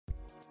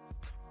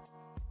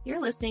You're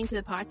listening to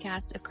the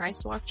podcast of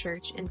Christ Walk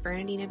Church in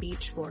Fernandina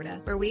Beach, Florida,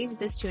 where we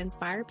exist to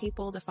inspire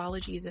people to follow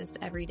Jesus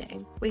every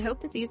day. We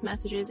hope that these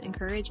messages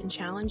encourage and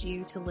challenge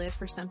you to live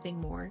for something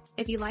more.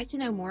 If you'd like to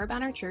know more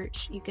about our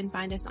church, you can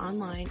find us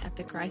online at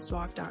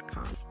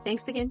thechristwalk.com.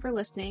 Thanks again for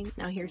listening.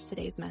 Now here's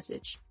today's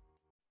message.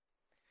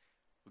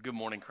 Well, good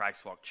morning,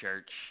 Christ Walk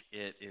Church.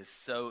 It is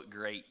so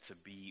great to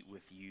be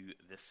with you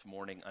this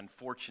morning.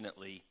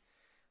 Unfortunately,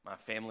 my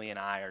family and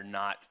I are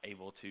not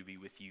able to be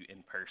with you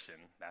in person.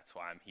 That's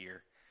why I'm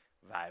here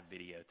via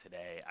video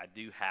today. I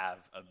do have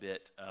a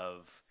bit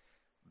of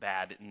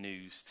bad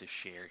news to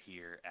share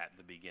here at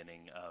the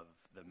beginning of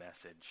the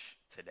message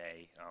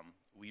today.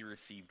 We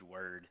received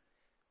word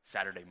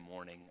Saturday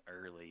morning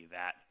early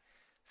that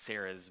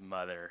Sarah's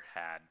mother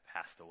had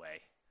passed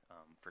away.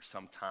 For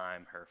some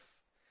time, her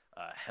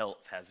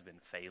health has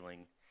been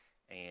failing,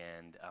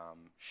 and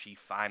she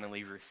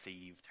finally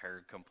received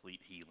her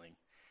complete healing,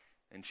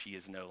 and she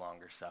is no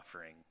longer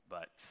suffering.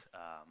 But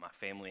my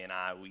family and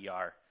I, we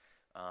are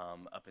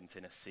up in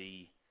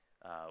Tennessee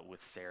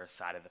with Sarah's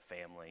side of the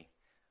family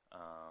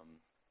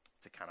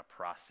to kind of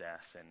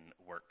process and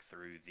work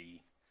through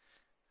the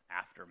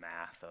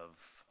aftermath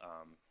of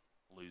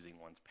losing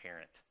one's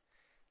parent.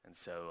 And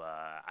so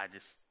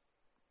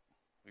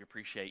we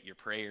appreciate your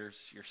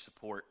prayers, your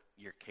support,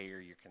 your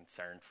care, your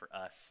concern for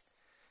us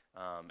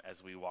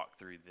as we walk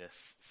through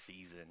this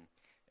season.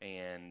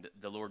 And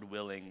the Lord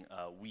willing,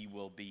 we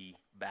will be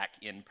back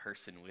in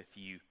person with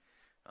you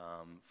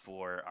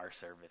for our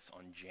service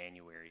on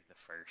January the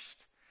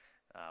 1st,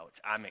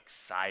 which I'm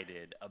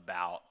excited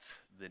about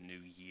the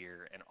new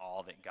year and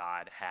all that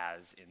God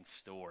has in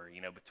store. You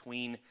know,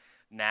 between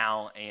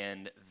now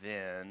and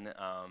then,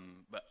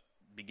 but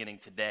beginning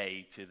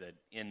today to the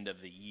end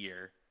of the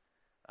year,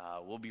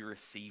 we'll be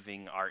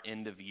receiving our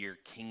end-of-year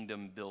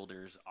Kingdom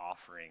Builders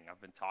offering. I've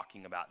been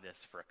talking about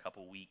this for a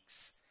couple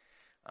weeks.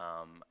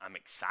 I'm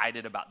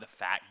excited about the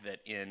fact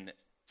that in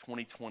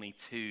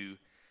 2022,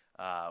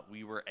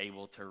 we were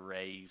able to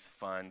raise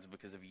funds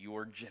because of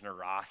your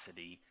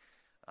generosity,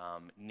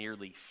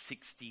 nearly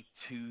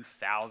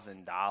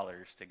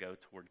 $62,000 to go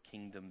toward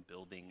kingdom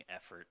building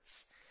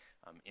efforts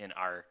in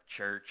our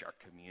church, our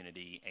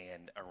community,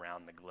 and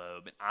around the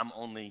globe. And I'm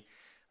only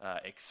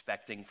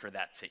expecting for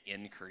that to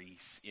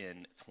increase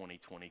in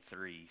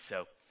 2023.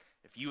 So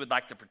if you would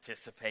like to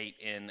participate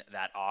in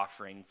that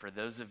offering, for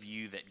those of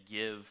you that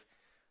give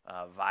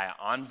via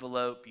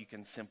envelope, you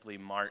can simply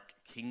mark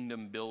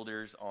Kingdom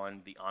Builders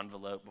on the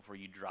envelope before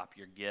you drop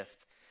your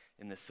gift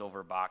in the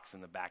silver box in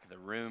the back of the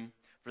room.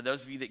 For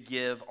those of you that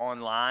give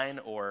online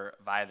or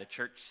via the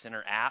Church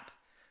Center app,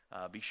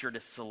 be sure to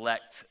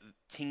select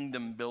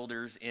Kingdom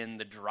Builders in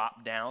the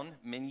drop-down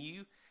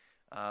menu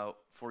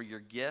for your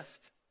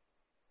gift.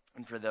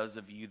 And for those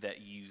of you that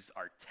use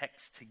our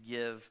text to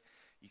give,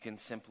 you can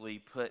simply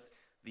put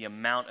the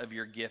amount of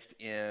your gift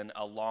in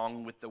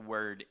along with the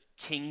word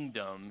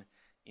kingdom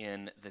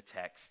in the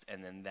text,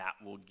 and then that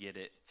will get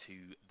it to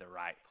the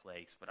right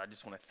place. But I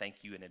just want to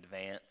thank you in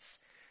advance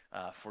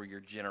for your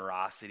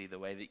generosity, the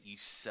way that you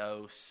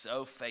sow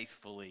so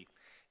faithfully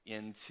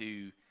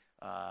into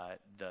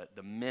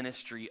the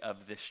ministry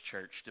of this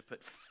church, to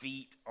put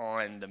feet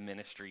on the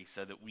ministry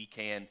so that we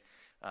can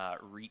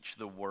reach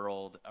the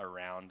world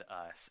around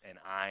us. And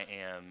I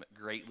am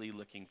greatly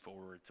looking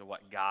forward to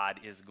what God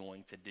is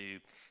going to do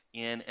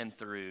in and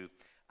through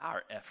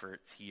our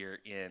efforts here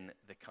in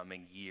the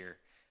coming year.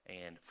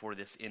 And for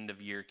this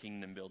end-of-year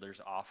Kingdom Builders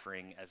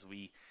offering, as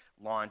we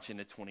launch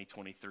into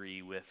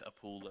 2023 with a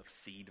pool of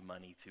seed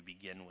money to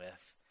begin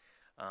with.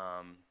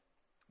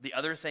 The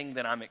other thing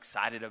that I'm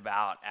excited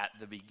about at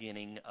the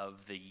beginning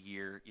of the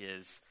year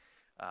is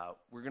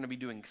we're going to be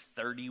doing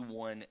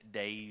 31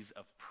 days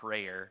of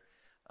prayer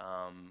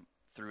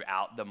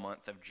throughout the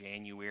month of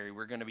January.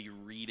 We're going to be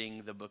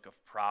reading the book of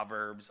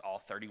Proverbs, all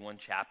 31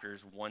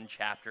 chapters, one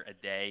chapter a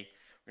day.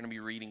 We're going to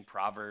be reading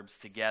Proverbs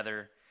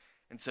together.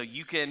 And so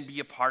you can be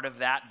a part of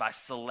that by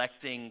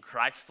selecting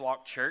Christ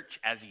Walk Church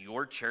as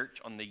your church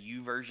on the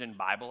YouVersion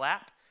Bible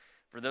app.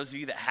 For those of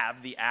you that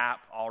have the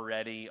app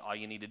already, all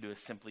you need to do is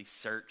simply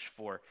search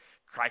for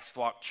Christ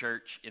Walk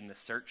Church in the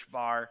search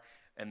bar,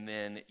 and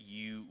then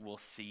you will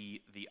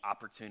see the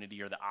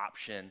opportunity or the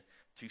option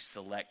to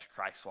select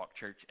Christ Walk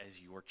Church as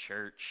your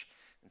church.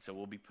 And so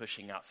we'll be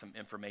pushing out some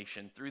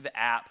information through the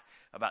app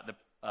about the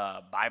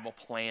Bible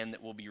plan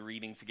that we'll be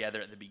reading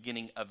together at the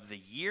beginning of the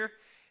year.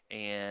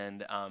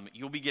 And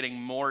you'll be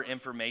getting more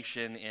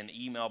information in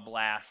email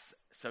blasts,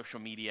 social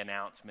media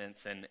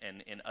announcements, and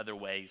in other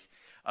ways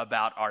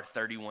about our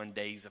 31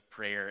 days of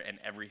prayer and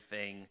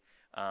everything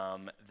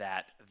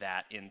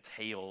that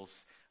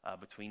entails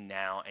between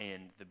now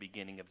and the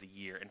beginning of the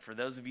year. And for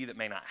those of you that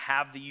may not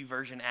have the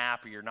YouVersion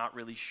app, or you're not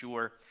really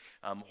sure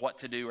what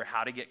to do or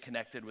how to get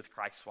connected with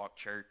Christ Walk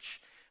Church,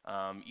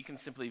 you can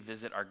simply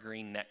visit our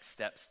Green Next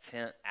Steps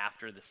tent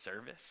after the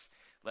service.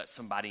 Let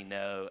somebody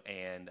know,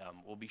 and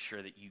we'll be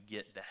sure that you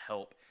get the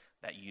help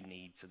that you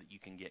need so that you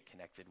can get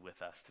connected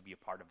with us to be a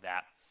part of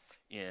that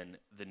in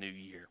the new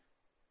year.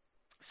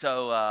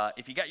 So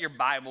if you got your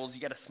Bibles, you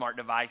got a smart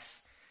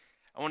device,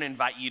 I want to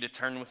invite you to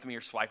turn with me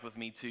or swipe with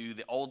me to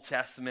the Old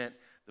Testament,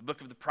 the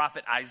book of the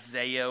prophet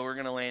Isaiah. We're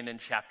going to land in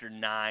chapter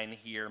 9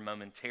 here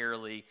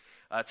momentarily.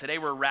 Today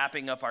we're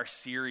wrapping up our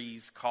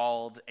series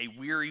called A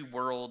Weary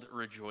World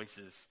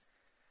Rejoices,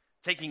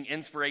 taking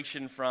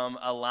inspiration from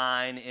a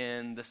line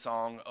in the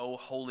song, O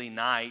Holy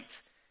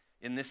Night.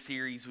 In this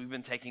series, we've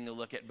been taking a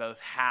look at both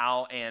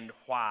how and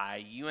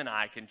why you and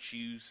I can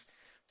choose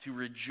to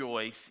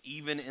rejoice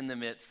even in the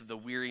midst of the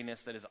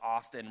weariness that is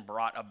often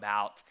brought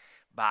about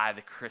by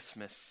the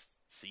Christmas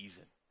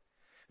season.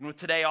 And with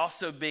today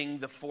also being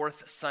the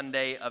fourth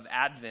Sunday of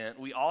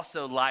Advent, we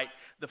also light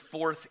the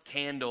fourth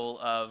candle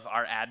of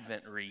our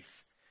Advent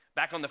wreath.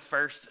 Back on the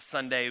first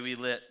Sunday, we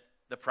lit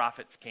the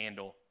prophet's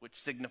candle,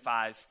 which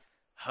signifies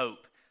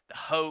hope, the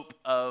hope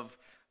of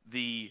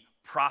the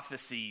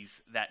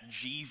prophecies that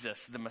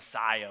Jesus, the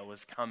Messiah,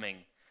 was coming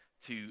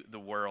to the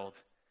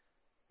world.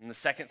 On the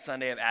second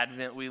Sunday of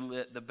Advent, we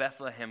lit the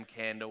Bethlehem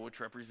candle, which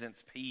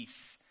represents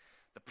peace,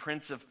 the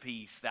Prince of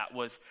Peace that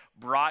was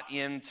brought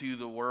into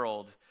the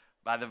world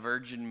by the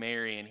Virgin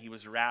Mary, and he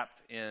was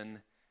wrapped in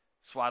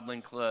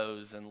swaddling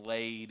clothes and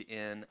laid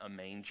in a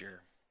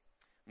manger.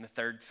 On the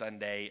third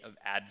Sunday of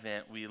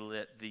Advent, we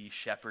lit the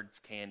shepherd's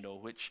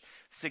candle, which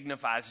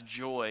signifies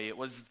joy. It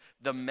was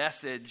the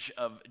message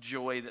of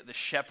joy that the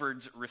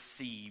shepherds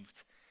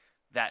received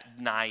that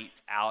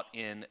night out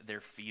in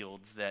their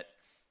fields, that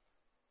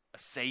a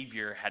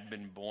Savior had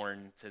been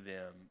born to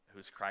them, who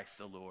is Christ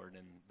the Lord.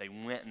 And they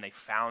went and they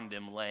found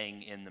him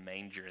laying in the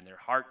manger, and their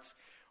hearts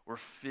were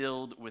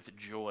filled with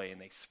joy,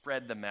 and they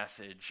spread the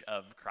message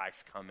of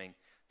Christ coming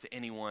to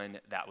anyone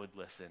that would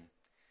listen.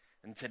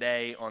 And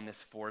today, on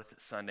this fourth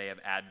Sunday of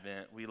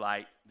Advent, we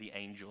light the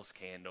angel's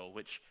candle,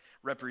 which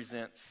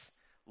represents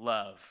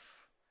love.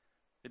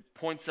 It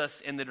points us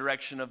in the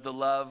direction of the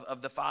love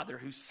of the Father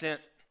who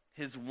sent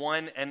his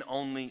one and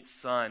only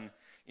Son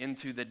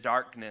into the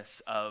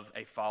darkness of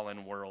a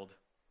fallen world.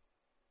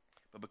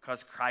 But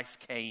because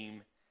Christ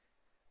came,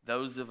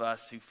 those of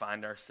us who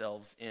find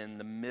ourselves in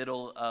the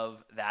middle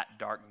of that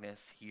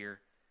darkness here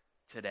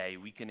today,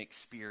 we can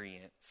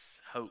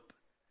experience hope,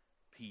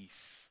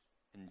 peace,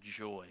 and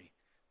joy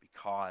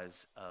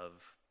because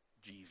of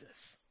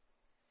Jesus.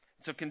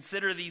 So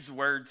consider these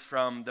words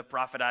from the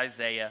prophet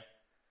Isaiah,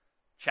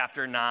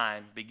 chapter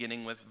 9,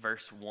 beginning with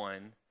verse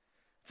 1.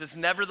 It says,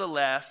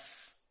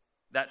 "Nevertheless,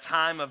 that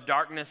time of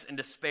darkness and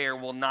despair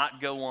will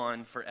not go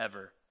on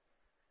forever.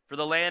 For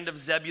the land of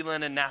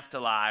Zebulun and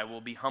Naphtali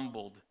will be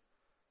humbled.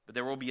 But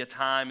there will be a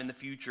time in the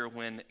future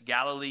when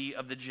Galilee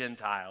of the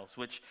Gentiles,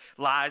 which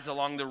lies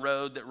along the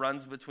road that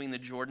runs between the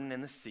Jordan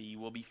and the sea,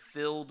 will be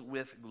filled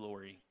with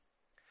glory.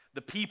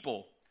 The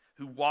people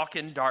who walk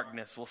in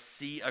darkness will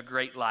see a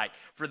great light.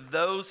 For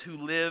those who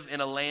live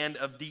in a land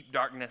of deep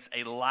darkness,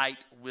 a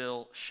light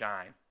will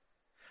shine.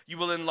 You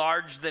will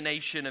enlarge the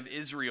nation of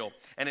Israel,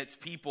 and its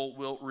people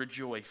will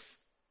rejoice.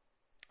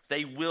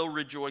 They will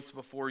rejoice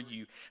before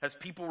you, as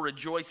people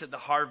rejoice at the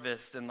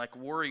harvest and like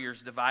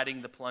warriors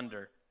dividing the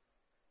plunder.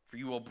 For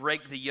you will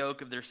break the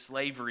yoke of their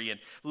slavery and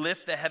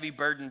lift the heavy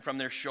burden from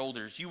their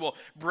shoulders. You will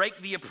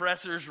break the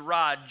oppressor's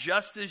rod,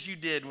 just as you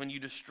did when you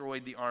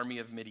destroyed the army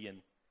of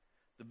Midian.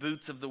 The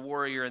boots of the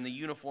warrior and the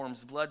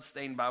uniforms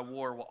bloodstained by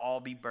war will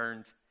all be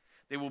burned.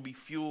 They will be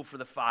fuel for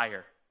the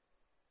fire.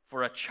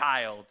 For a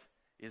child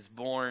is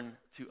born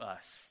to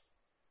us.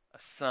 A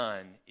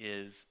son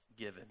is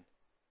given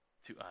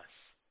to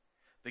us.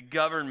 The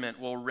government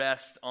will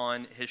rest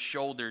on his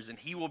shoulders, and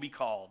he will be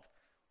called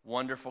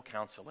Wonderful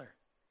Counselor,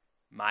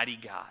 Mighty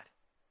God,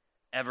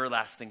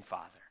 Everlasting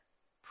Father,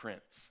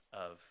 Prince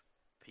of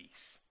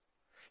Peace.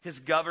 His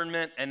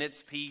government and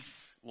its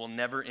peace will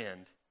never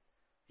end.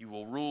 He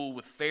will rule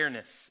with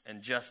fairness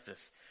and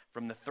justice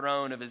from the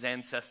throne of his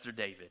ancestor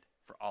David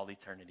for all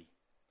eternity.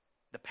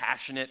 The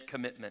passionate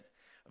commitment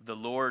of the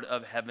Lord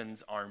of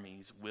heaven's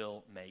armies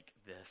will make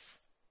this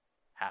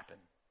happen."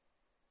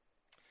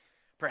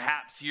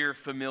 Perhaps you're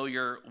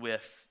familiar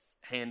with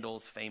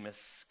Handel's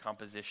famous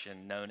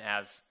composition known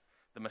as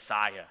the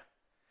Messiah.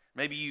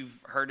 Maybe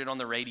you've heard it on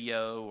the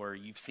radio, or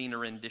you've seen a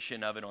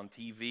rendition of it on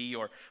TV,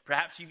 or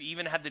perhaps you've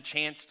even had the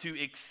chance to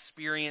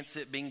experience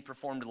it being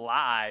performed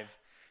live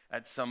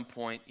at some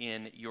point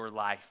in your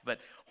life. But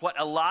what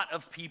a lot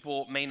of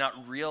people may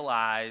not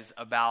realize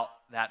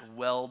about that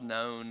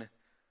well-known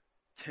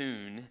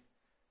tune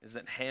is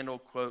that Handel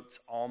quotes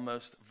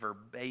almost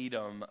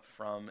verbatim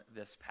from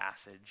this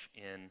passage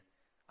in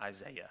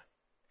Isaiah.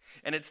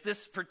 And it's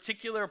this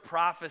particular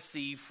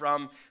prophecy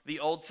from the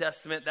Old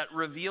Testament that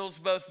reveals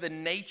both the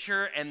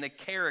nature and the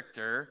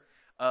character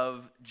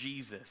of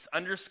Jesus,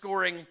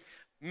 underscoring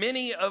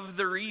many of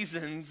the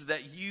reasons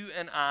that you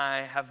and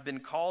I have been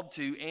called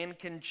to and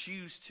can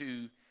choose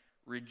to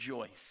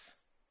rejoice.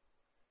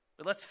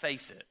 But let's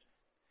face it,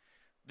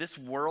 this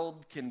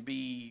world can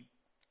be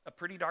a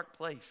pretty dark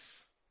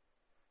place.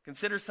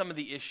 Consider some of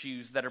the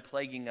issues that are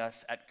plaguing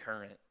us at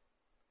current.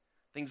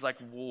 Things like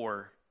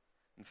war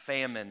and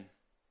famine,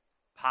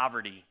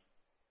 poverty,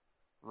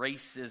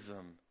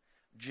 racism,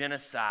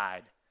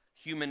 genocide,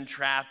 human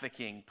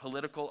trafficking,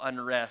 political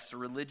unrest,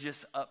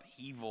 religious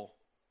upheaval.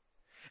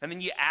 And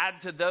then you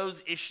add to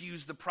those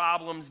issues the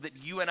problems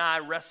that you and I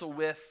wrestle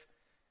with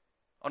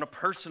on a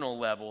personal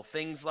level,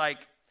 things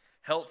like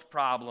health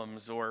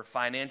problems or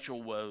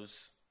financial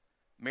woes,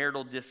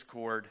 marital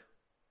discord,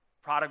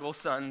 prodigal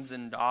sons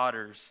and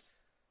daughters,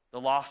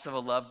 the loss of a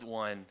loved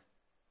one,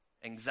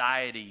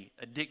 anxiety,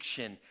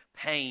 addiction,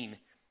 pain.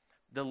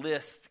 The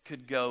list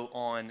could go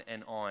on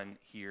and on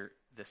here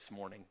this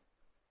morning.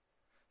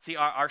 See,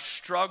 our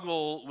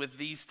struggle with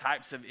these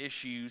types of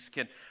issues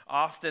can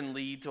often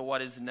lead to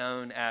what is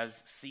known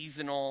as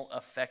seasonal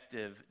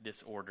affective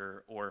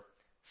disorder, or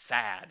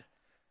SAD,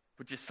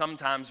 which is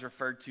sometimes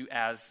referred to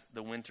as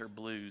the winter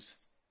blues.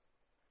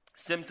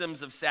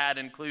 Symptoms of SAD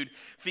include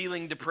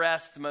feeling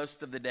depressed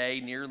most of the day,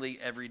 nearly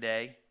every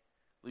day,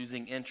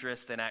 losing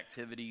interest in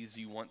activities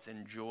you once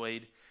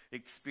enjoyed,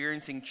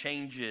 experiencing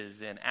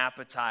changes in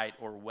appetite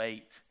or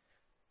weight,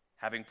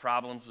 having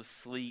problems with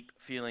sleep,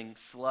 feeling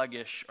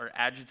sluggish or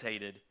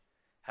agitated,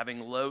 having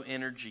low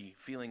energy,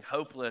 feeling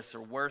hopeless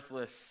or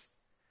worthless,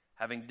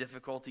 having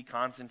difficulty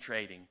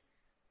concentrating,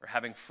 or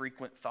having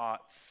frequent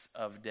thoughts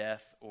of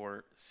death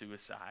or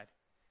suicide.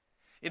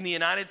 In the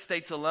United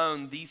States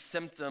alone, these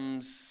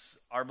symptoms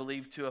are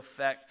believed to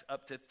affect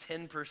up to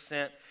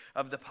 10%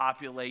 of the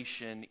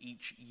population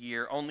each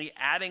year, only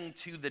adding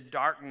to the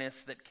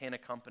darkness that can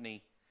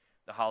accompany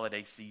the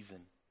holiday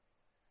season.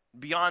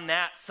 Beyond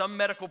that, some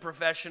medical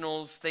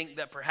professionals think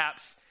that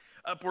perhaps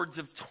upwards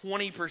of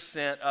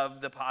 20%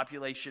 of the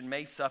population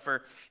may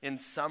suffer in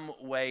some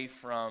way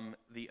from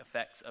the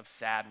effects of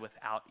SAD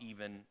without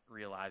even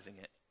realizing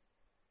it.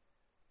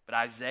 But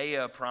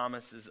Isaiah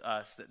promises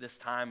us that this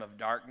time of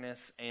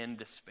darkness and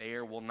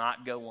despair will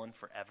not go on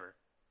forever.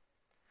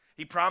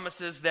 He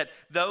promises that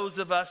those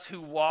of us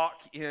who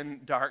walk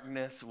in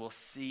darkness will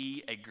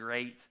see a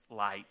great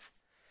light.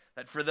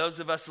 That for those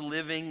of us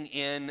living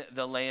in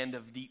the land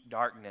of deep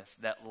darkness,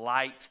 that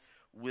light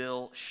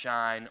will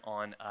shine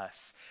on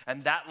us.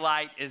 And that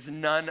light is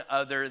none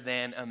other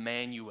than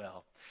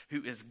Emmanuel,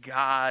 who is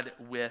God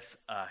with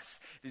us.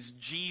 It is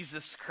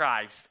Jesus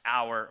Christ,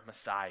 our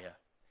Messiah.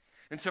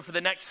 And so for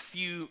the next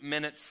few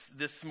minutes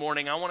this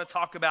morning, I want to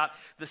talk about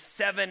the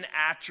 7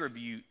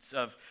 attributes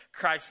of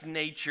Christ's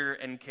nature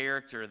and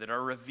character that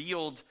are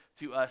revealed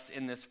to us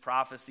in this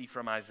prophecy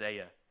from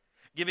Isaiah,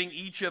 giving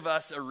each of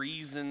us a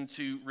reason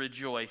to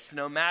rejoice,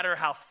 no matter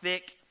how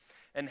thick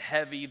and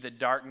heavy the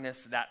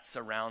darkness that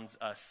surrounds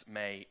us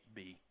may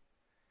be.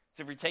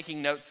 So if you're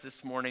taking notes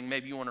this morning,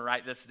 maybe you want to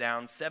write this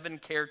down. 7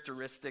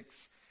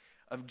 characteristics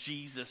of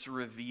Jesus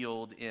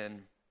revealed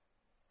in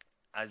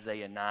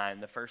Isaiah 9.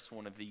 The first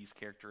one of these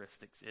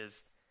characteristics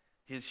is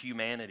his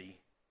humanity.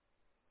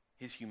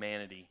 His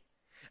humanity.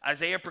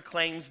 Isaiah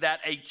proclaims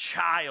that a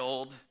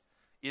child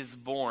is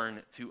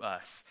born to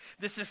us.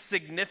 This is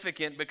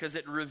significant because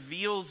it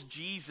reveals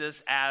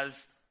Jesus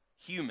as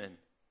human.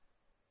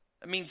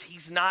 That means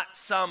he's not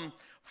some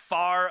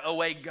far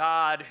away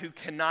God who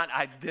cannot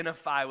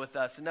identify with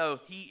us. No,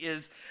 he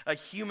is a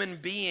human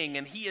being,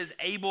 and he is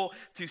able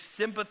to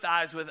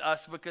sympathize with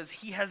us because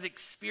he has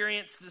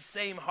experienced the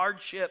same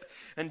hardship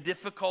and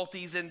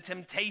difficulties and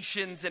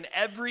temptations and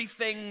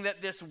everything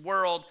that this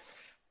world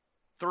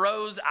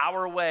throws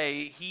our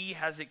way. He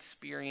has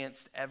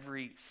experienced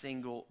every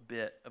single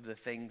bit of the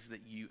things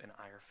that you and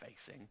I are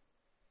facing.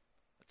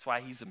 That's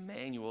why he's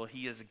Emmanuel.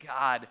 He is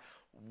God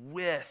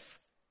with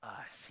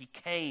us. He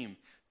came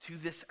to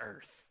this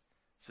earth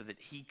so that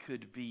he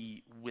could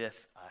be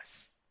with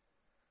us.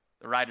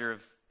 The writer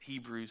of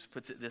Hebrews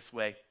puts it this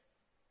way,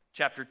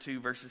 chapter 2,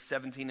 verses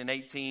 17 and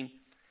 18.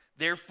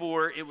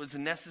 Therefore, it was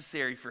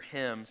necessary for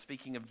him,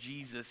 speaking of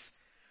Jesus,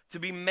 to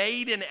be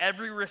made in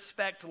every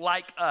respect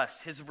like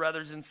us, his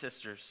brothers and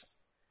sisters,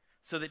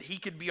 so that he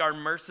could be our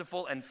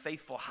merciful and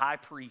faithful high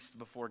priest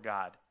before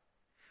God.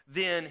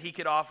 Then he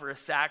could offer a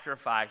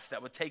sacrifice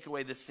that would take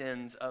away the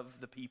sins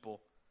of the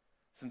people.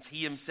 Since he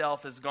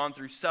himself has gone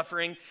through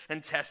suffering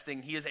and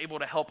testing, he is able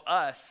to help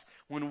us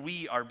when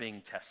we are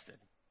being tested.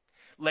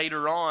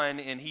 Later on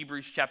in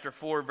Hebrews chapter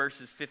 4,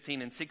 verses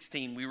 15 and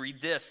 16, we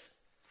read this.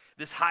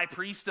 This high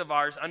priest of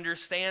ours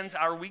understands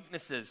our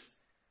weaknesses,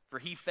 for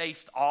he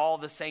faced all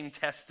the same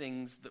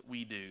testings that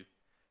we do,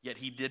 yet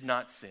he did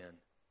not sin.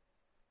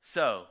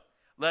 So,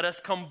 let us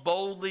come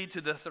boldly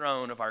to the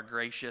throne of our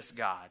gracious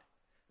God.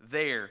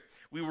 There,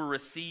 we will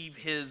receive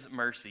his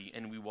mercy,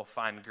 and we will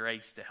find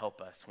grace to help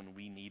us when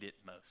we need it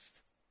most.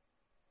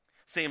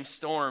 Sam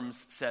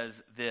Storms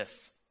says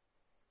this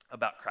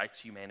about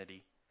Christ's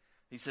humanity.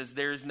 He says,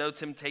 there is no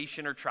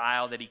temptation or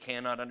trial that he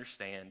cannot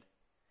understand.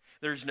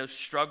 There is no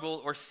struggle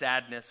or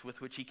sadness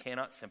with which he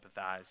cannot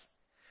sympathize.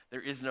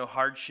 There is no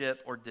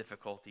hardship or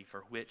difficulty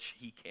for which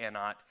he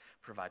cannot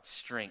provide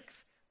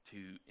strength to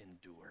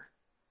endure.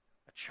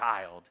 A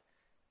child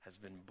has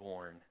been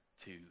born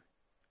to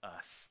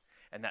us.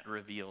 And that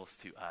reveals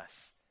to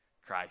us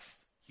Christ's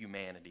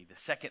humanity. The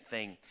second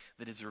thing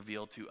that is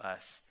revealed to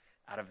us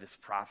out of this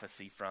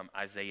prophecy from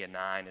Isaiah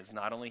 9 is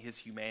not only his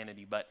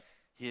humanity, but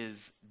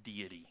his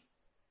deity.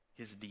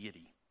 His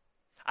deity.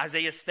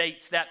 Isaiah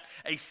states that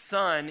a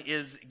son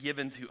is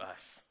given to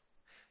us.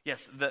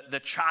 Yes,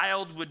 the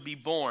child would be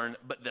born,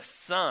 but the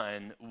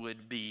son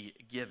would be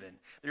given.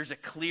 There's a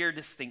clear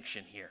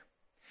distinction here.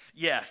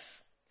 Yes,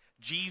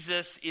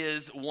 Jesus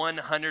is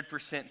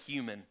 100%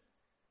 human,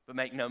 but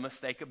make no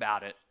mistake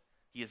about it,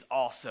 he is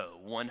also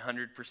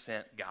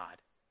 100% God,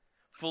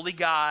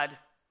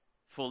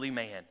 fully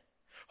man,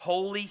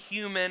 wholly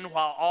human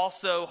while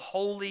also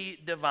wholly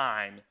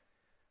divine,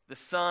 the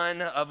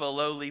son of a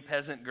lowly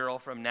peasant girl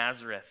from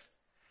Nazareth,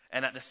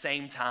 and at the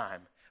same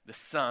time, the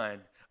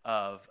Son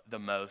of the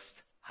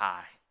Most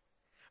High.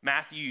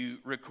 Matthew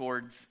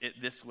records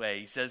it this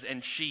way. He says,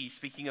 and she,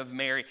 speaking of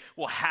Mary,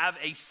 will have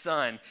a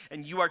son,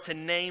 and you are to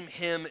name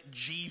him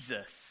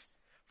Jesus,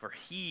 for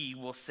he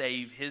will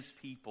save his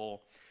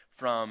people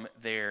from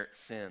their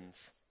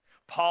sins.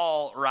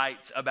 Paul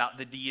writes about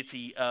the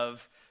deity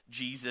of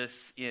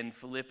Jesus in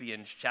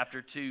Philippians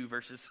chapter 2,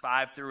 verses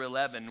 5 through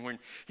 11, when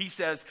he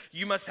says,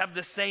 you must have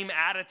the same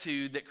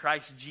attitude that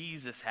Christ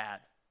Jesus had.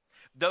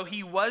 Though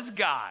he was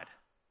God,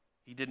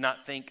 he did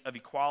not think of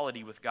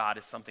equality with God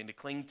as something to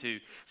cling to.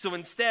 So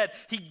instead,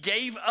 he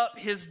gave up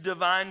his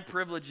divine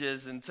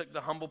privileges and took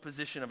the humble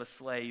position of a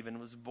slave and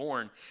was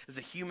born as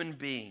a human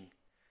being.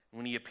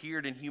 When he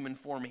appeared in human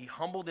form, he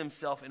humbled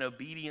himself in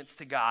obedience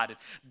to God and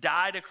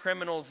died a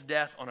criminal's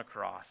death on a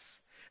cross.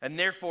 And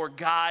therefore,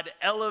 God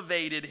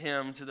elevated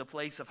him to the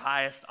place of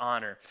highest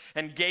honor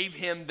and gave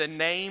him the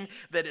name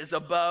that is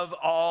above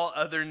all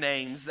other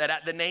names, that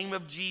at the name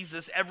of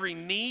Jesus, every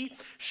knee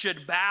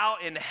should bow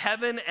in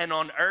heaven and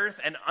on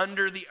earth and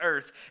under the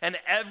earth, and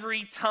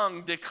every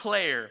tongue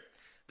declare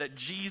that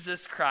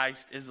Jesus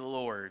Christ is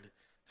Lord,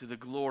 to the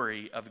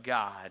glory of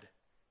God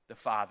the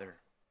Father.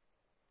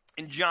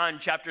 In John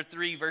chapter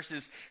 3,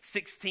 verses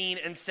 16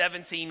 and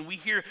 17, we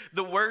hear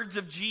the words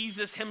of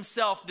Jesus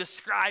himself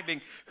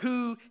describing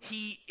who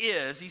he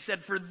is. He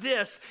said, for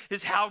this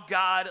is how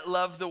God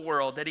loved the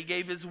world, that he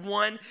gave his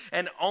one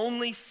and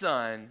only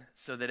Son,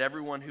 so that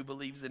everyone who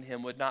believes in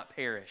him would not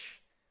perish,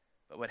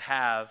 but would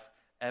have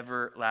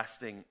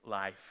everlasting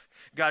life.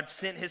 God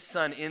sent his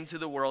Son into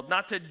the world,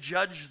 not to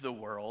judge the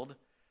world,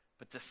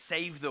 but to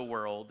save the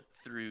world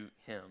through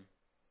him.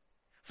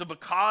 So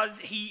because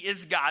he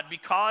is God,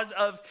 because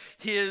of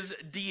his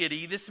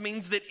deity, this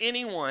means that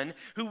anyone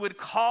who would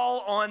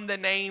call on the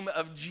name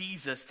of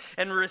Jesus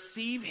and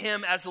receive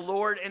him as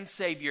Lord and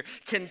Savior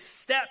can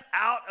step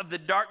out of the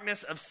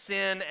darkness of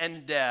sin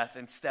and death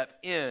and step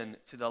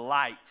into the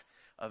light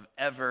of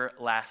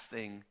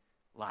everlasting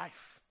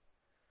life.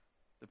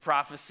 The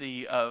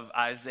prophecy of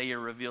Isaiah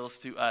reveals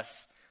to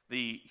us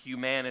the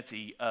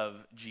humanity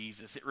of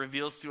Jesus. It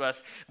reveals to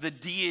us the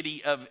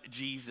deity of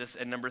Jesus.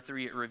 And number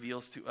 3, it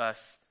reveals to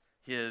us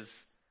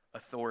his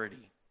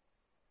authority.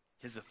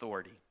 His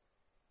authority.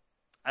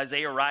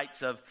 Isaiah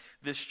writes of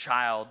this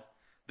child,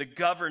 the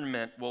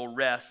government will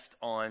rest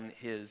on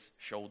his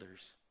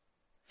shoulders.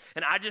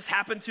 And I just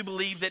happen to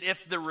believe that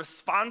if the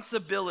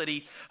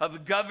responsibility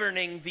of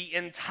governing the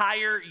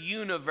entire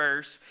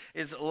universe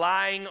is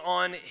lying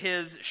on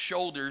his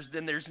shoulders,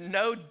 then there's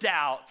no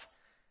doubt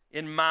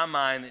in my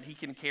mind that he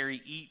can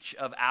carry each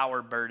of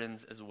our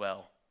burdens as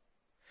well.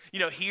 You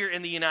know, here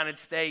in the United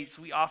States,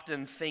 we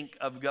often think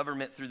of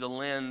government through the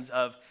lens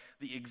of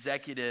the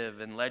executive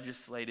and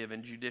legislative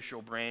and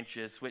judicial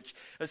branches, which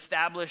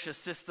establish a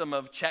system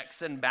of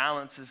checks and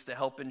balances to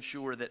help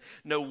ensure that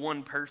no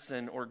one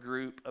person or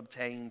group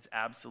obtains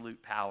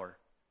absolute power.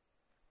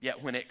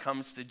 Yet when it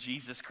comes to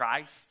Jesus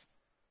Christ,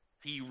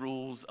 he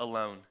rules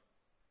alone.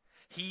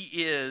 He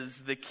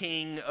is the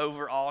king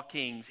over all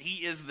kings.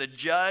 He is the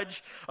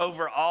judge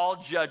over all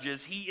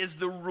judges. He is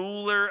the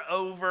ruler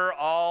over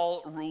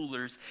all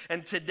rulers.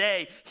 And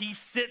today, he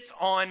sits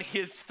on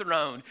his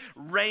throne,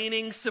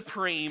 reigning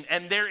supreme,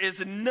 and there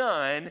is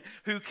none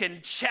who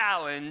can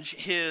challenge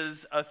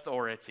his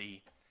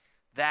authority.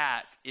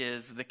 That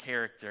is the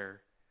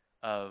character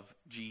of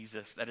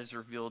Jesus that is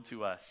revealed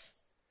to us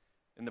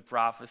in the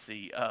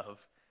prophecy of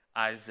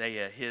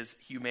Isaiah. His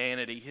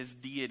humanity, his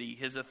deity,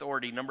 his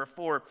authority. Number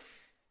 4,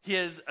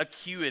 his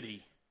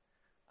acuity.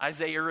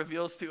 Isaiah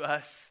reveals to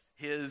us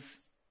his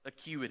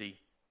acuity.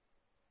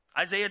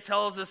 Isaiah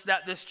tells us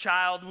that this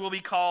child will be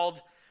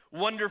called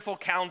Wonderful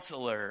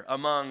Counselor,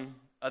 among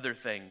other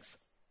things.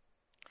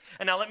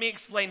 And now let me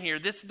explain here.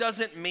 This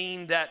doesn't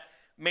mean that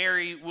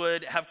Mary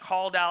would have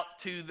called out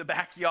to the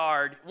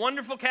backyard,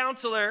 Wonderful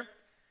Counselor,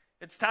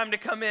 it's time to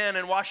come in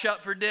and wash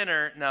up for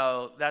dinner.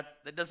 No,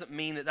 that doesn't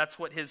mean that that's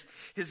what his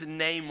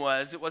name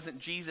was. It wasn't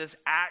Jesus'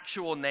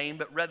 actual name,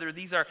 but rather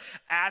these are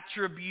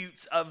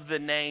attributes of the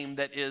name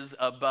that is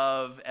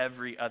above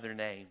every other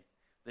name,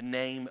 the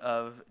name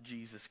of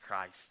Jesus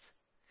Christ.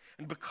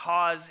 And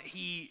because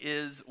he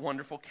is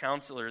Wonderful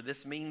Counselor,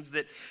 this means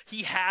that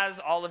he has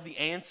all of the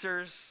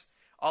answers,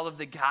 all of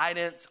the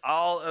guidance,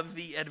 all of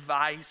the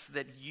advice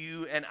that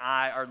you and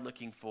I are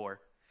looking for.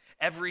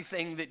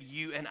 Everything that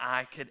you and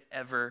I could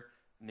ever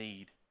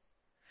need.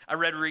 I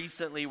read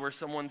recently where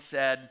someone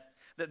said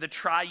that the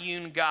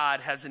triune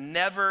God has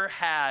never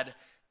had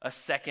a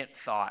second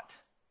thought.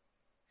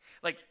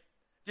 Like,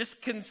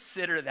 just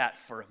consider that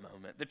for a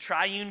moment. The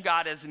triune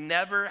God has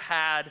never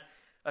had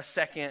a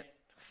second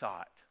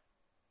thought.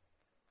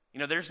 You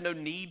know, there's no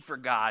need for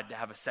God to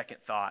have a second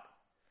thought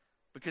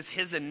because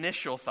his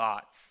initial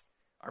thoughts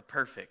are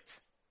perfect.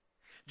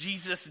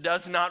 Jesus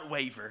does not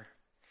waver.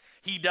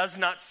 He does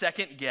not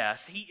second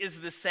guess. He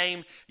is the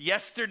same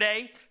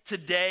yesterday,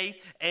 today,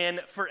 and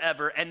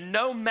forever. And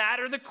no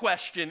matter the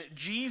question,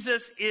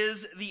 Jesus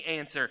is the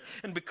answer.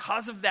 And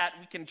because of that,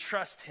 we can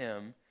trust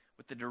him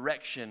with the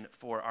direction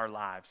for our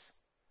lives.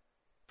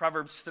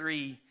 Proverbs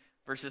 3,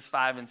 verses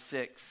 5 and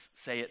 6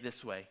 say it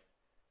this way.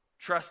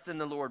 Trust in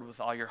the Lord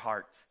with all your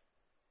heart.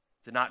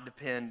 Do not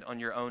depend on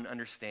your own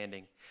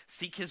understanding.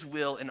 Seek his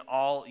will in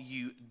all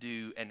you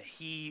do, and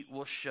he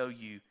will show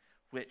you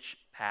which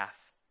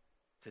path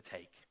to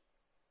take.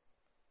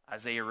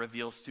 Isaiah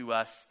reveals to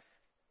us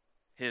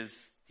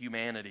his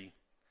humanity,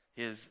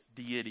 his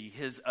deity,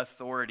 his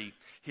authority,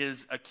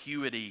 his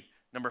acuity.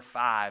 Number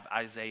 5,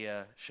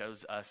 Isaiah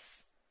shows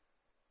us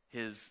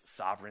his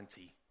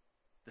sovereignty,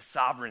 the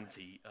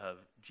sovereignty of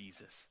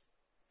Jesus.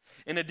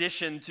 In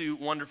addition to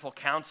Wonderful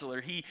Counselor,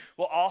 he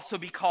will also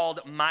be called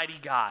Mighty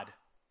God.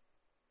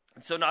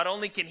 And so not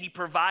only can he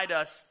provide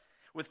us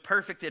with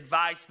perfect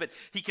advice, but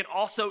he can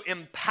also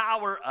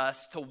empower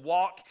us to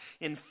walk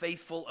in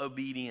faithful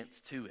obedience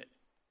to it.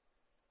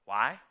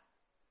 Why?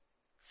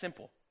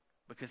 Simple,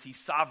 because he's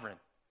sovereign.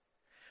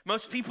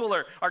 Most people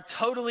are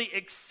totally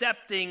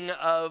accepting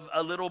of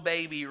a little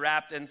baby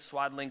wrapped in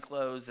swaddling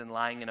clothes and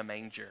lying in a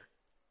manger.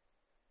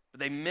 But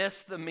they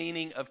miss the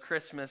meaning of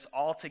Christmas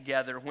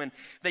altogether when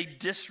they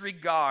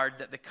disregard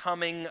that the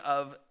coming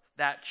of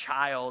that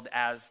child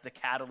as the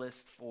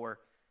catalyst for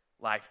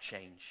life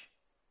change.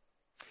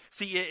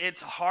 See,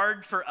 it's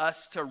hard for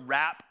us to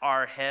wrap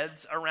our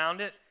heads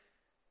around it,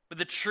 but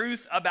the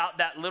truth about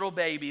that little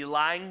baby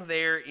lying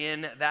there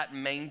in that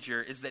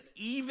manger is that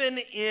even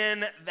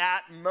in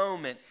that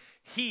moment,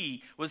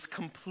 he was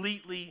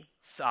completely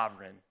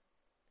sovereign.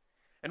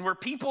 And where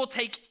people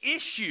take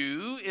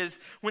issue is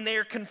when they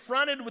are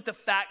confronted with the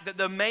fact that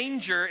the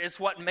manger is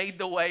what made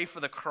the way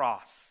for the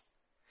cross.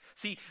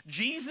 See,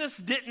 Jesus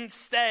didn't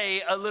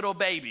stay a little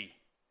baby.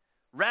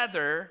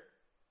 Rather,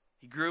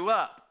 he grew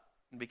up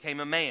and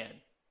became a man.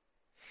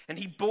 And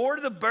he bore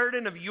the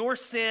burden of your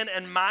sin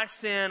and my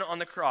sin on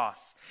the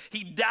cross.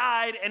 He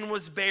died and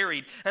was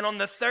buried. And on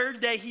the third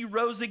day, he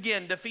rose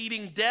again,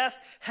 defeating death,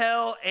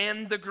 hell,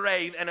 and the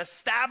grave, and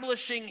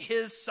establishing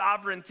his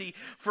sovereignty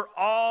for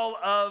all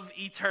of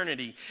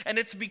eternity. And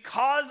it's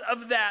because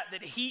of that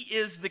that he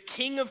is the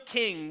King of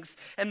Kings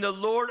and the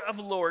Lord of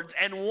Lords.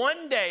 And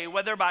one day,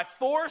 whether by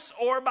force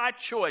or by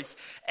choice,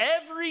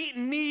 every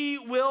knee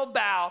will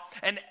bow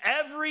and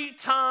every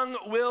tongue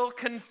will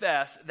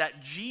confess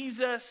that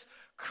Jesus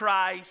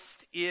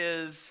Christ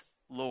is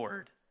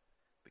Lord,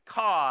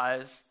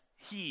 because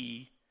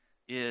he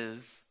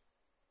is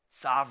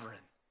sovereign.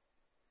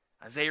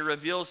 Isaiah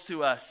reveals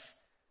to us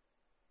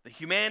the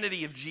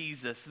humanity of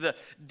Jesus, the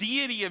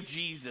deity of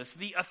Jesus,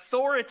 the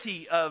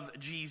authority of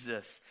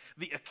Jesus,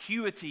 the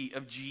acuity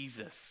of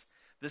Jesus,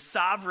 the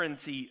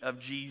sovereignty of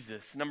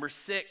Jesus. Number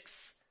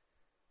 6,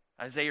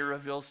 Isaiah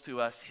reveals to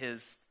us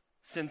his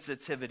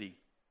sensitivity.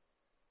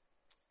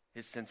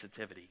 His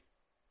sensitivity.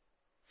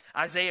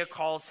 Isaiah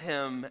calls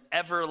him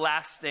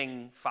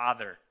Everlasting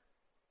Father.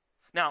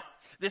 Now,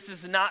 this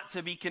is not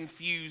to be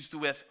confused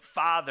with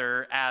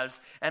Father as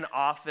an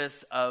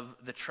office of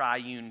the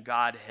triune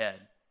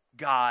Godhead,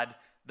 God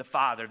the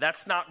Father.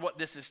 That's not what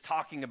this is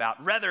talking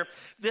about. Rather,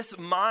 this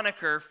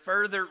moniker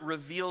further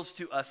reveals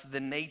to us the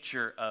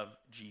nature of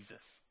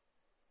Jesus.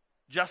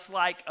 Just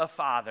like a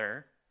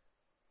father,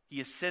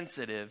 he is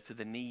sensitive to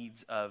the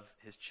needs of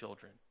his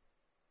children.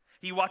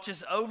 He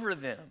watches over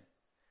them.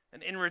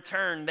 And in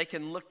return, they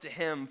can look to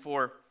him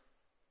for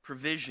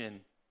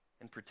provision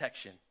and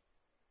protection.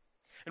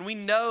 And we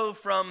know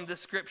from the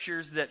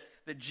scriptures that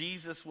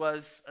Jesus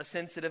was a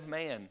sensitive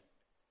man.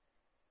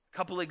 A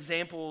couple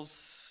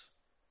examples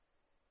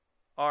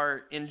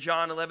are in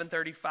John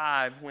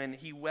 11:35 when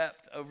he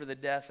wept over the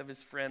death of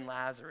his friend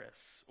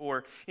Lazarus.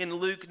 Or in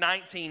Luke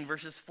 19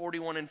 verses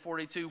 41 and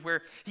 42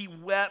 where he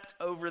wept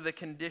over the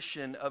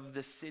condition of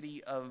the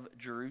city of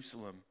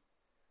Jerusalem.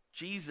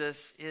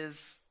 Jesus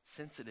is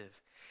sensitive.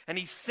 And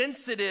he's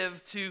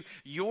sensitive to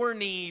your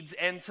needs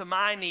and to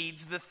my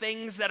needs, the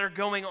things that are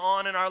going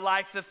on in our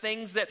life, the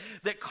things that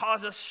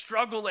cause us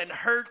struggle and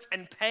hurt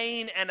and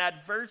pain and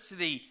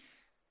adversity.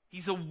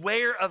 He's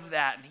aware of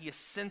that, and he is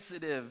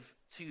sensitive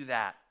to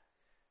that.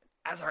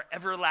 As our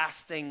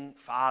everlasting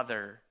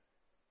Father,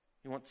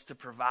 he wants to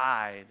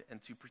provide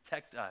and to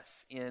protect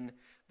us in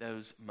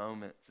those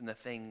moments and the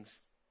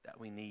things that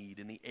we need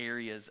in the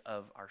areas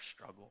of our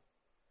struggle.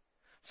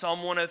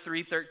 Psalm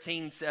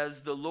 103:13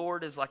 says, "The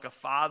Lord is like a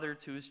father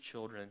to his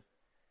children,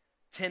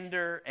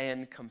 tender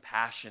and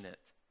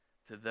compassionate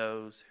to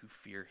those who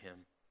fear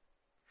him."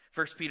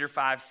 1 Peter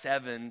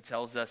 5:7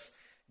 tells us,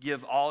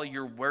 "Give all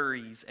your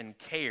worries and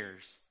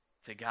cares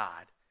to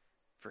God,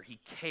 for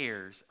he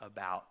cares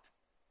about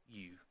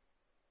you."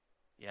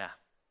 Yeah,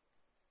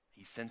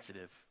 he's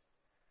sensitive.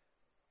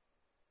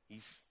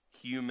 He's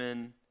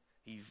human.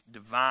 He's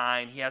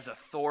divine. He has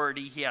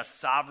authority. He has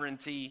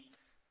sovereignty.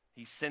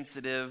 He's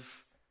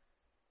sensitive.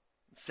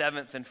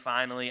 Seventh and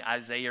finally,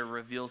 Isaiah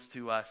reveals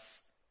to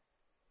us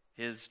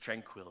his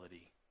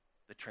tranquility,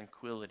 the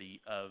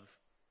tranquility of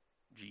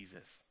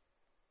Jesus.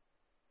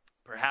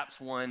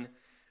 Perhaps one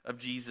of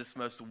Jesus'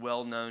 most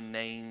well-known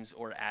names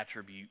or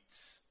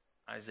attributes,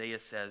 Isaiah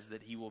says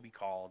that he will be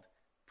called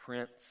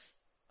Prince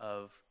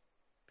of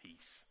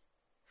Peace.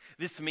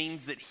 This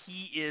means that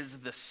he is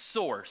the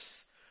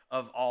source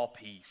of all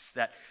peace.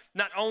 That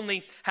not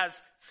only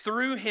has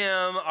through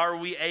him are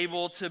we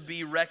able to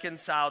be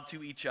reconciled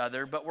to each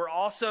other, but we're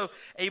also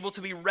able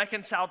to be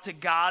reconciled to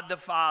God the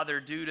Father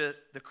due to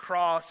the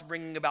cross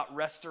bringing about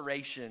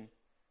restoration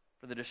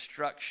for the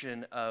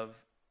destruction of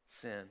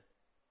sin.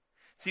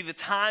 See, the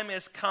time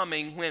is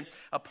coming when,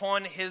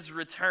 upon his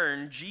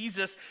return,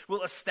 Jesus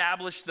will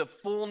establish the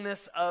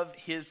fullness of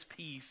his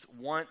peace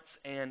once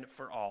and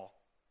for all.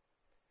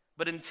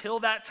 But until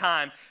that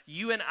time,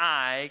 you and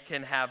I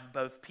can have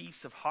both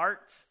peace of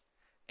heart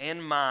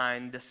and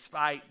mind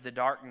despite the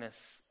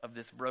darkness of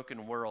this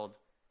broken world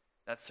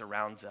that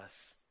surrounds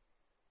us.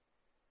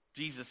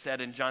 Jesus said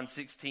in John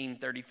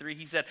 16:33,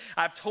 he said,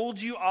 I've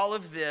told you all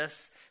of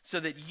this so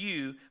that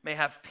you may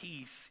have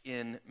peace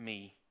in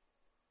me.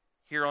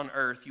 Here on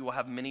earth you will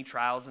have many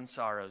trials and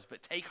sorrows,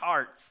 but take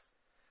heart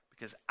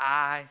because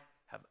I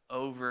have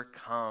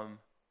overcome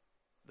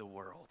the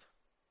world.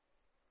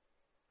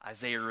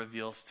 Isaiah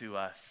reveals to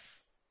us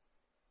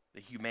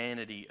the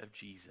humanity of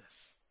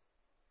Jesus,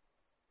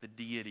 the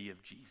deity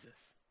of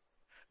Jesus,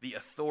 the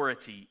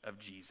authority of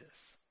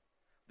Jesus,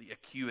 the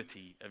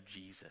acuity of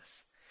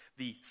Jesus,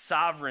 the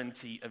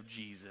sovereignty of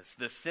Jesus,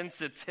 the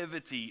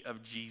sensitivity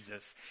of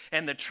Jesus,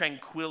 and the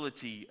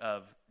tranquility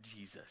of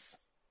Jesus.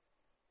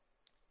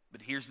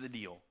 But here's the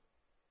deal.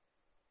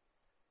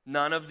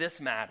 None of this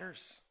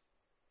matters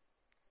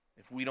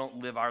if we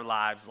don't live our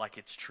lives like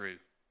it's true.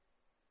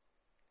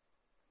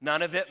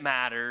 None of it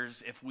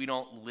matters if we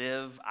don't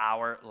live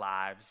our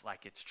lives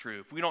like it's true.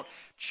 If we don't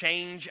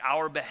change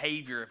our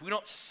behavior, if we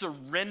don't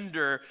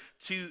surrender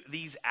to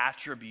these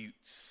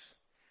attributes,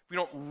 if we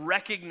don't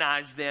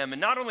recognize them, and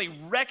not only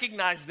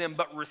recognize them,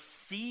 but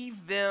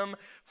receive them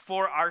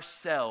for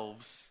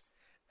ourselves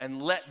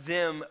and let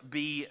them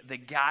be the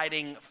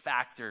guiding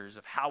factors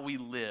of how we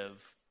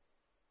live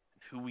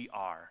and who we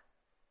are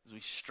as we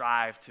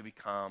strive to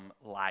become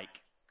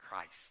like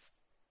Christ.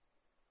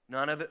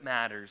 None of it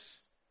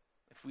matters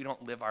if we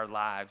don't live our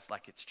lives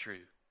like it's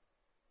true.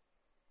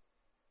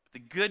 But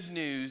the good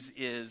news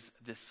is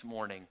this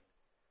morning,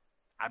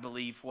 I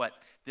believe what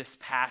this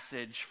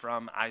passage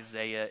from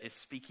Isaiah is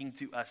speaking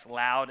to us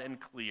loud and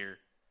clear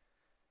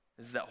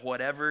is that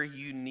whatever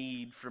you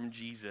need from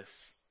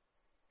Jesus,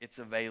 it's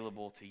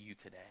available to you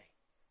today.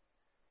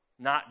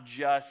 Not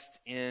just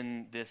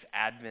in this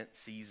Advent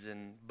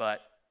season,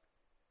 but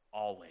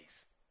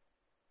always.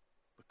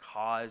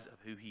 Because of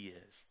who he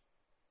is,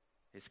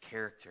 his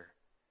character,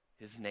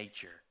 his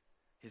nature,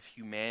 his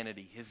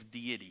humanity, his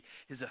deity,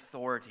 his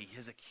authority,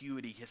 his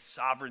acuity, his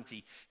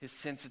sovereignty, his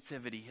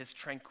sensitivity, his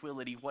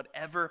tranquility,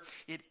 whatever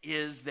it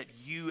is that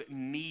you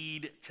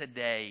need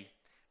today,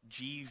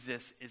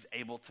 Jesus is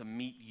able to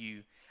meet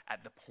you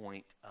at the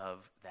point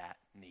of that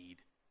need.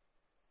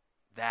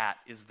 That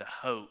is the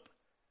hope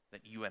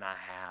that you and I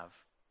have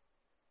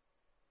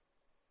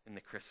in the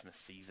Christmas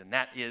season.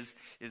 That is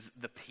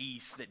the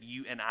peace that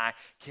you and I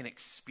can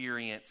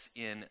experience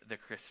in the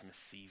Christmas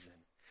season.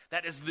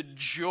 That is the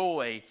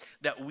joy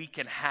that we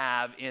can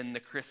have in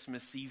the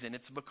Christmas season.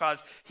 It's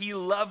because he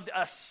loved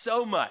us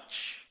so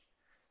much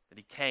that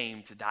he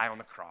came to die on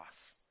the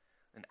cross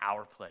in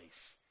our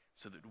place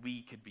so that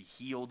we could be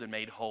healed and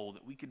made whole,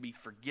 that we could be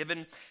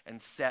forgiven and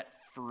set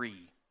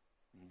free.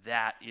 And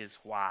that is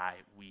why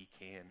we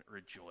can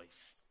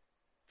rejoice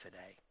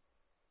today.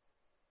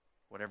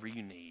 Whatever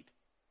you need,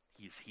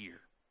 he is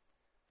here,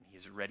 and he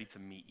is ready to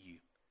meet you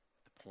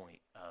at the point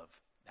of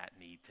that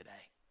need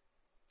today.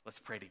 Let's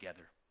pray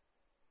together.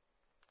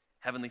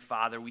 Heavenly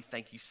Father, we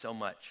thank you so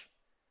much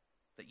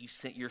that you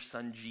sent your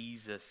son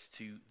Jesus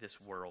to this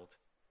world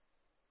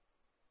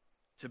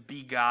to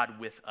be God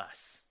with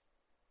us.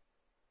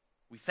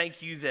 We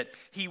thank you that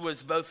he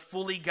was both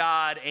fully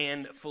God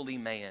and fully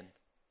man.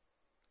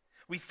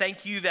 We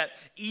thank you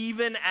that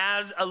even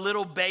as a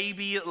little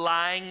baby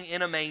lying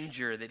in a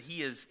manger, that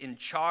he is in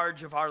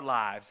charge of our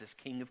lives as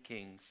King of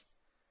Kings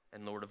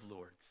and Lord of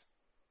Lords.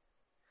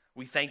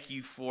 We thank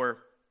you for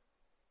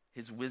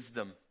his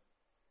wisdom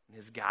and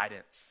his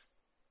guidance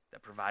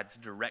that provides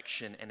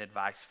direction and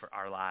advice for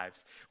our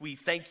lives. We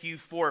thank you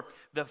for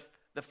the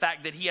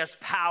fact that he has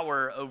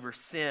power over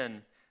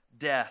sin,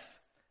 death,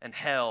 and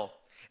hell,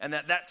 and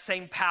that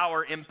same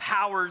power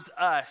empowers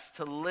us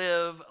to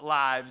live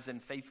lives in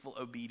faithful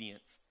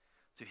obedience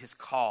to his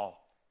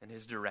call and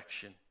his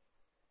direction.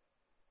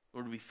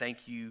 Lord, we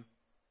thank you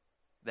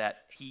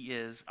that he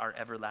is our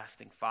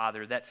everlasting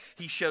Father, that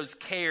he shows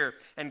care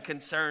and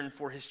concern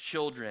for his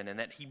children, and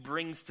that he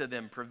brings to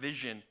them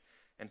provision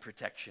and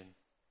protection.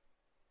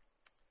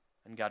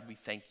 And God, we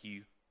thank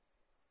you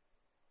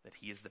that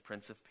he is the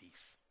Prince of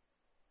Peace,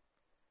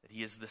 that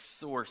he is the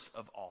source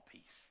of all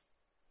peace.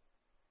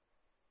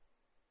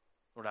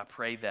 Lord, I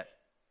pray that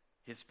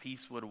his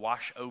peace would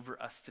wash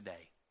over us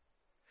today.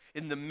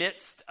 In the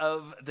midst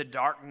of the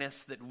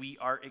darkness that we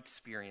are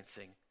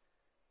experiencing,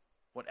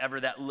 whatever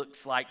that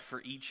looks like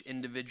for each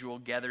individual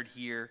gathered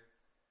here,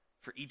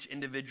 for each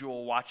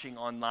individual watching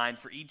online,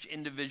 for each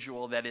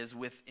individual that is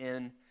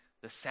within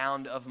the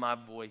sound of my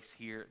voice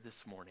here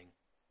this morning.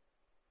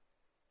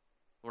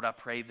 Lord, I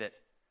pray that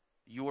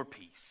your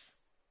peace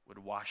would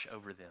wash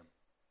over them.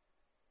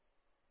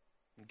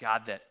 And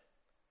God, that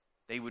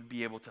they would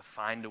be able to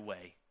find a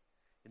way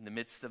in the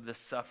midst of the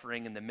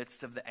suffering, in the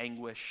midst of the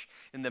anguish,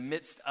 in the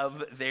midst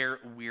of their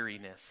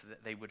weariness,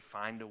 that they would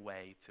find a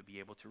way to be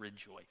able to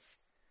rejoice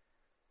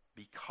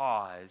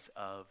because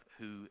of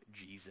who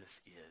Jesus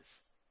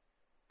is,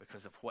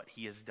 because of what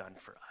he has done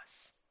for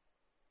us.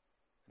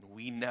 And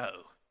we know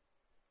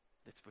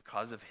that it's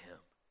because of him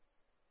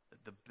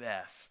that the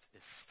best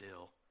is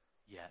still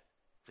yet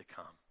to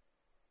come.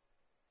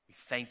 We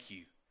thank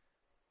you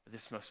for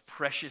this most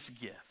precious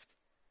gift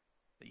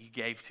that you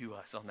gave to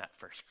us on that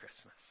first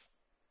Christmas.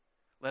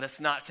 Let us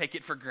not take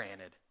it for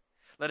granted.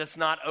 Let us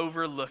not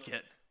overlook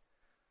it,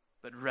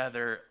 but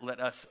rather let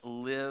us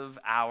live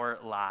our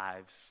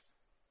lives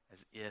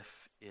as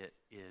if it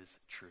is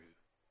true,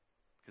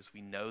 because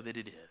we know that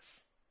it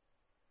is.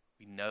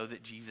 We know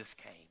that Jesus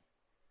came.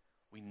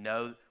 We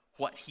know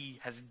what he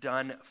has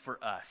done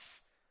for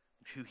us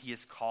and who he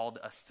has called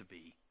us to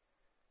be.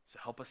 So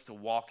help us to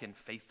walk in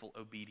faithful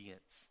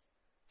obedience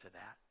to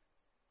that.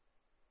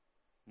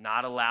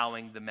 Not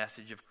allowing the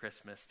message of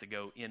Christmas to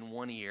go in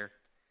one ear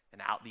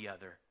and out the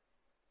other,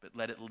 but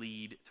let it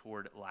lead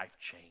toward life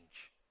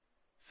change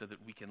so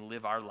that we can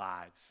live our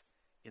lives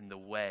in the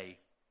way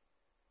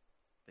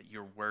that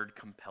your word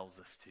compels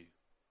us to.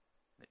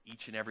 That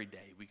each and every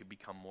day we could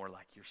become more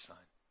like your Son,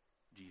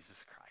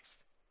 Jesus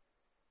Christ.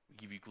 We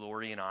give you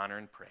glory and honor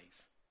and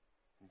praise.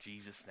 In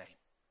Jesus' name.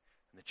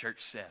 And the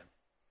church said,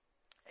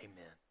 amen,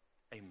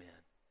 amen,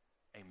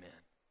 amen.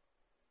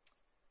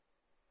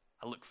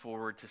 I look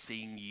forward to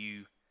seeing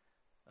you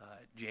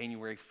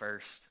January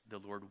 1st, the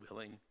Lord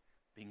willing,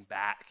 being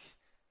back,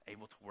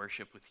 able to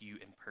worship with you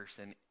in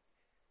person.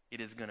 It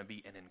is going to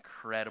be an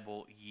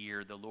incredible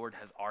year. The Lord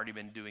has already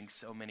been doing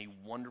so many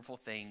wonderful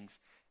things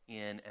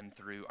in and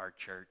through our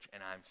church,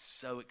 and I'm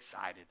so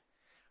excited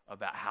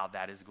about how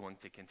that is going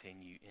to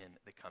continue in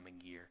the coming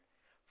year.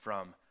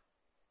 From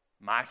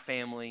my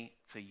family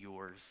to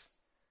yours,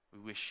 we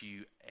wish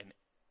you a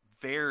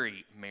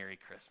very Merry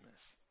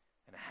Christmas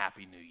and a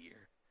Happy New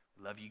Year.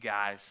 We love you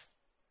guys,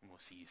 and we'll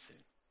see you soon.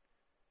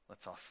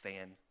 Let's all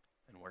stand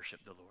and worship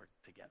the Lord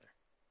together.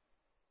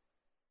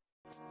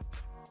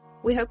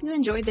 We hope you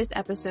enjoyed this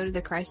episode of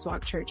the Christ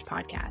Walk Church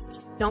podcast.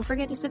 Don't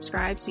forget to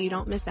subscribe so you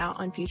don't miss out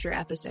on future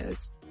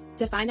episodes.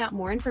 To find out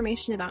more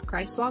information about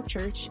Christ Walk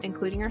Church,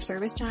 including our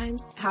service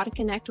times, how to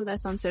connect with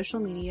us on social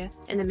media,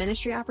 and the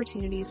ministry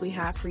opportunities we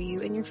have for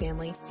you and your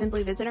family,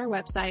 simply visit our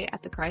website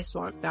at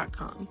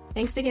thechristwalk.com.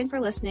 Thanks again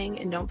for listening,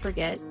 and don't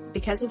forget,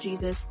 because of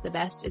Jesus, the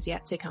best is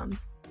yet to come.